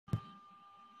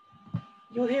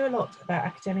You'll hear a lot about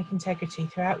academic integrity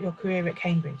throughout your career at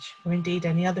Cambridge, or indeed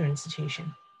any other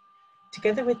institution.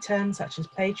 Together with terms such as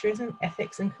plagiarism,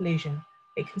 ethics and collusion,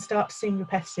 it can start to seem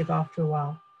repetitive after a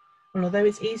while. And although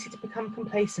it's easy to become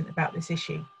complacent about this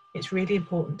issue, it's really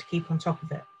important to keep on top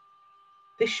of it.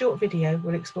 This short video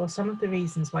will explore some of the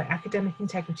reasons why academic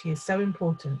integrity is so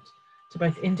important to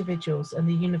both individuals and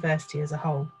the university as a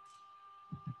whole.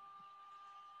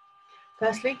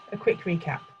 Firstly, a quick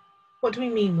recap. What do we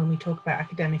mean when we talk about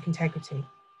academic integrity?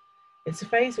 It's a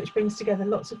phrase which brings together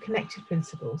lots of connected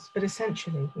principles, but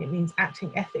essentially it means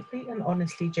acting ethically and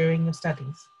honestly during your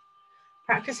studies.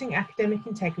 Practicing academic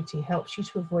integrity helps you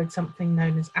to avoid something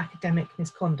known as academic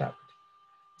misconduct,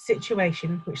 a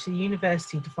situation which the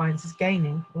university defines as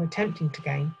gaining or attempting to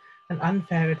gain an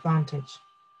unfair advantage.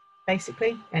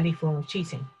 Basically, any form of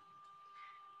cheating.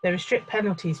 There are strict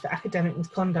penalties for academic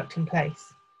misconduct in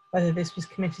place, whether this was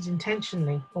committed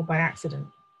intentionally or by accident.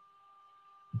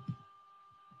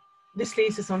 This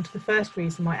leads us on to the first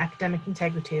reason why academic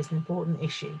integrity is an important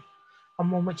issue,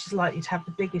 and one which is likely to have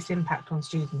the biggest impact on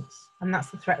students, and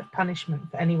that's the threat of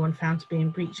punishment for anyone found to be in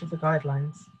breach of the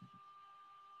guidelines.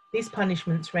 These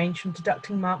punishments range from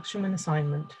deducting marks from an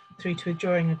assignment through to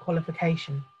withdrawing a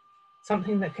qualification,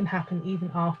 something that can happen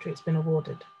even after it's been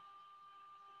awarded.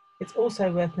 It's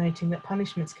also worth noting that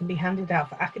punishments can be handed out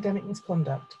for academic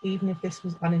misconduct, even if this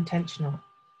was unintentional,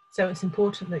 so it's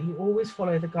important that you always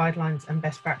follow the guidelines and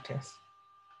best practice.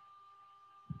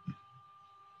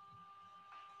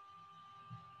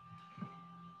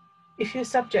 If you're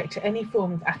subject to any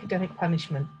form of academic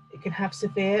punishment, it can have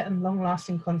severe and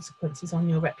long-lasting consequences on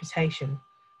your reputation,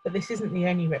 but this isn't the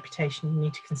only reputation you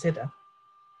need to consider.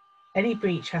 Any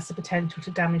breach has the potential to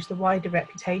damage the wider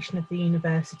reputation of the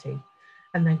university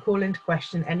and then call into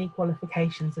question any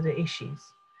qualifications that are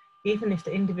issues, even if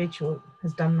the individual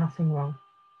has done nothing wrong.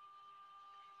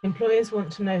 Employers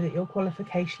want to know that your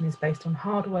qualification is based on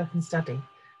hard work and study,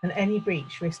 and any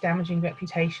breach risks damaging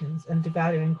reputations and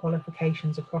devaluing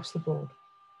qualifications across the board.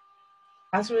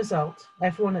 As a result,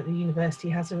 everyone at the university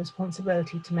has a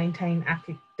responsibility to maintain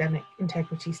academic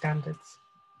integrity standards.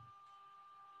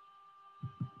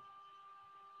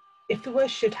 If the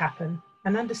worst should happen,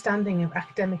 an understanding of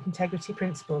academic integrity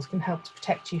principles can help to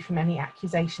protect you from any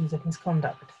accusations of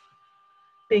misconduct.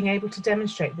 Being able to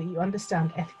demonstrate that you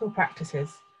understand ethical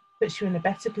practices puts you in a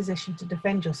better position to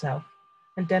defend yourself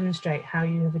and demonstrate how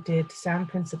you have adhered to sound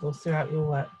principles throughout your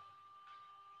work.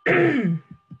 On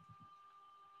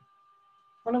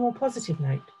a more positive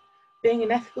note, being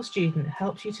an ethical student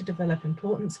helps you to develop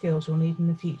important skills you'll need in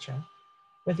the future,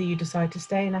 whether you decide to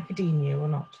stay in academia or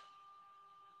not.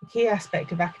 A key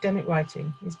aspect of academic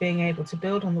writing is being able to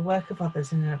build on the work of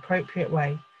others in an appropriate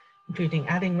way, including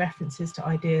adding references to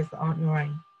ideas that aren't your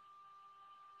own.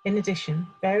 In addition,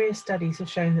 various studies have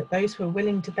shown that those who are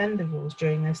willing to bend the rules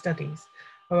during their studies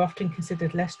are often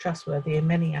considered less trustworthy in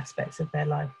many aspects of their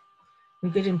life,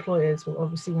 and good employers will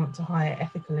obviously want to hire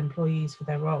ethical employees for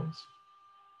their roles.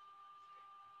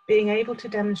 Being able to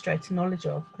demonstrate a knowledge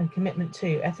of and commitment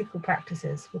to ethical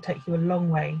practices will take you a long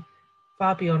way,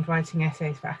 far beyond writing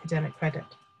essays for academic credit.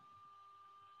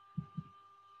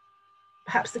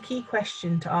 Perhaps the key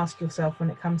question to ask yourself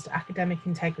when it comes to academic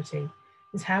integrity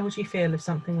is, how would you feel if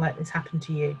something like this happened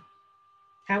to you?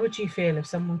 How would you feel if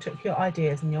someone took your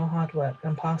ideas and your hard work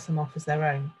and passed them off as their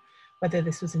own, whether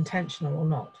this was intentional or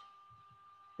not?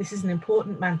 This is an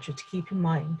important mantra to keep in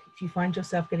mind if you find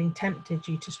yourself getting tempted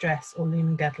due to stress or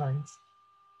looming deadlines.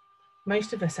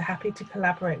 Most of us are happy to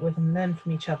collaborate with and learn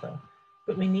from each other,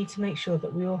 but we need to make sure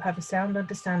that we all have a sound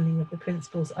understanding of the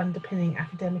principles underpinning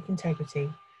academic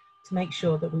integrity to make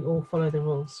sure that we all follow the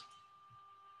rules.